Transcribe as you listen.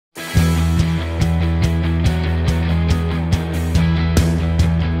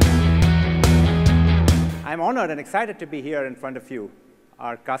I'm honored and excited to be here in front of you,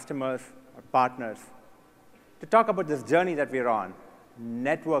 our customers, our partners, to talk about this journey that we're on,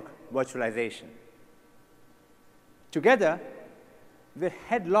 network virtualization. Together, we're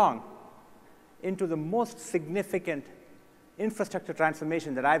headlong into the most significant infrastructure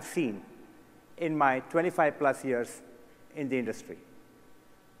transformation that I've seen in my 25+ years in the industry.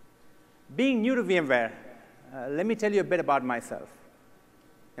 Being new to VMware, let me tell you a bit about myself.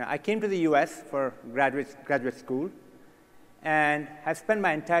 I came to the US for graduate school and have spent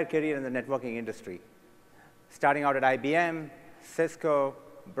my entire career in the networking industry, starting out at IBM, Cisco,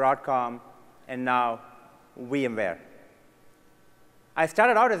 Broadcom, and now VMware. I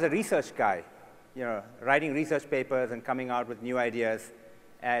started out as a research guy, writing research papers and coming out with new ideas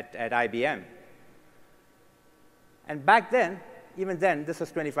at IBM. And back then, even then, this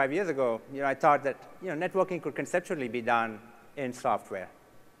was 25 years ago, I thought that networking could conceptually be done in software.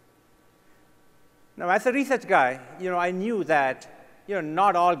 Now, as a research guy, I knew that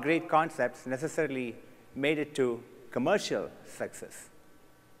not all great concepts necessarily made it to commercial success.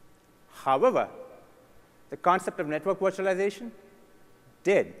 However, the concept of network virtualization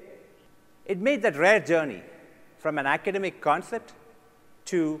did. It made that rare journey from an academic concept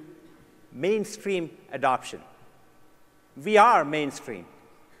to mainstream adoption. We are mainstream.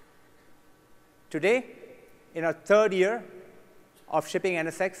 Today, in our 3rd year of shipping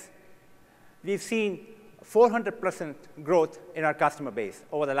NSX, we've seen 400% growth in our customer base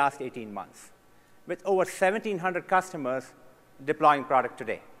over the last 18 months, with over 1,700 customers deploying product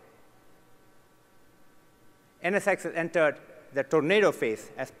today. NSX has entered the tornado phase,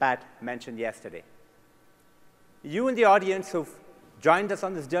 as Pat mentioned yesterday. You in the audience who've joined us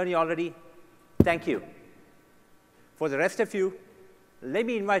on this journey already, thank you. For the rest of you, let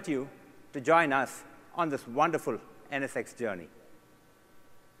me invite you to join us on this wonderful NSX journey.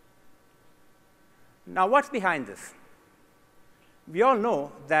 Now, what's behind this? We all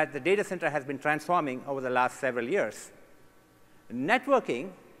know that the data center has been transforming over the last several years. Networking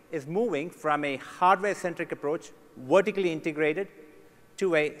is moving from a hardware-centric approach, vertically integrated,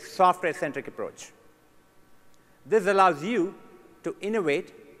 to a software-centric approach. This allows you to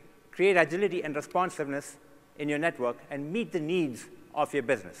innovate, create agility and responsiveness in your network, and meet the needs of your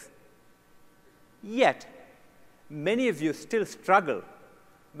business. Yet, many of you still struggle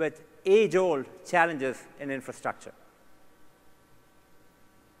with age-old challenges in infrastructure.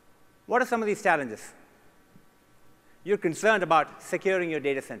 What are some of these challenges? You're concerned about securing your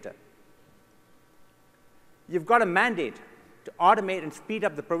data center. You've got a mandate to automate and speed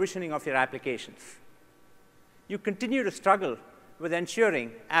up the provisioning of your applications. You continue to struggle with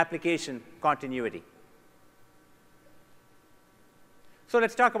ensuring application continuity. So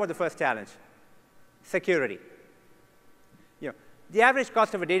let's talk about the first challenge, security. The average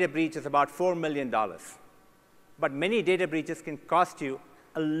cost of a data breach is about $4 million. But many data breaches can cost you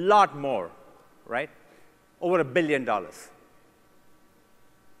a lot more, right? Over $1 billion.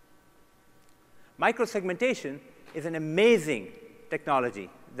 Microsegmentation is an amazing technology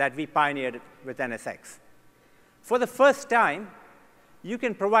that we pioneered with NSX. For the first time, you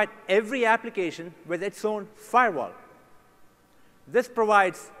can provide every application with its own firewall. This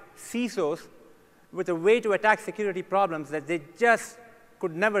provides CISOs with a way to attack security problems that they just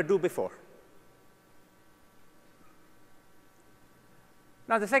could never do before.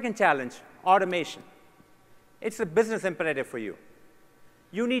 Now, the second challenge, automation. It's a business imperative for you.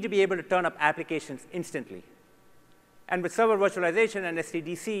 You need to be able to turn up applications instantly. And with server virtualization and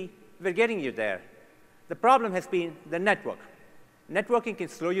SDDC, we're getting you there. The problem has been the network. Networking can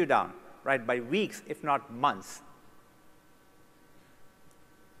slow you down, right, by weeks, if not months.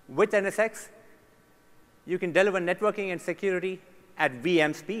 With NSX, you can deliver networking and security at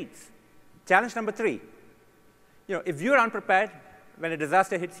VM speeds. Challenge number 3, if you're unprepared when a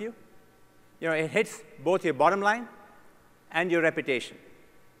disaster hits you, it hits both your bottom line and your reputation.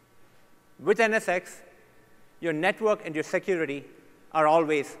 With NSX, your network and your security are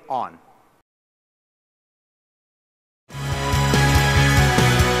always on.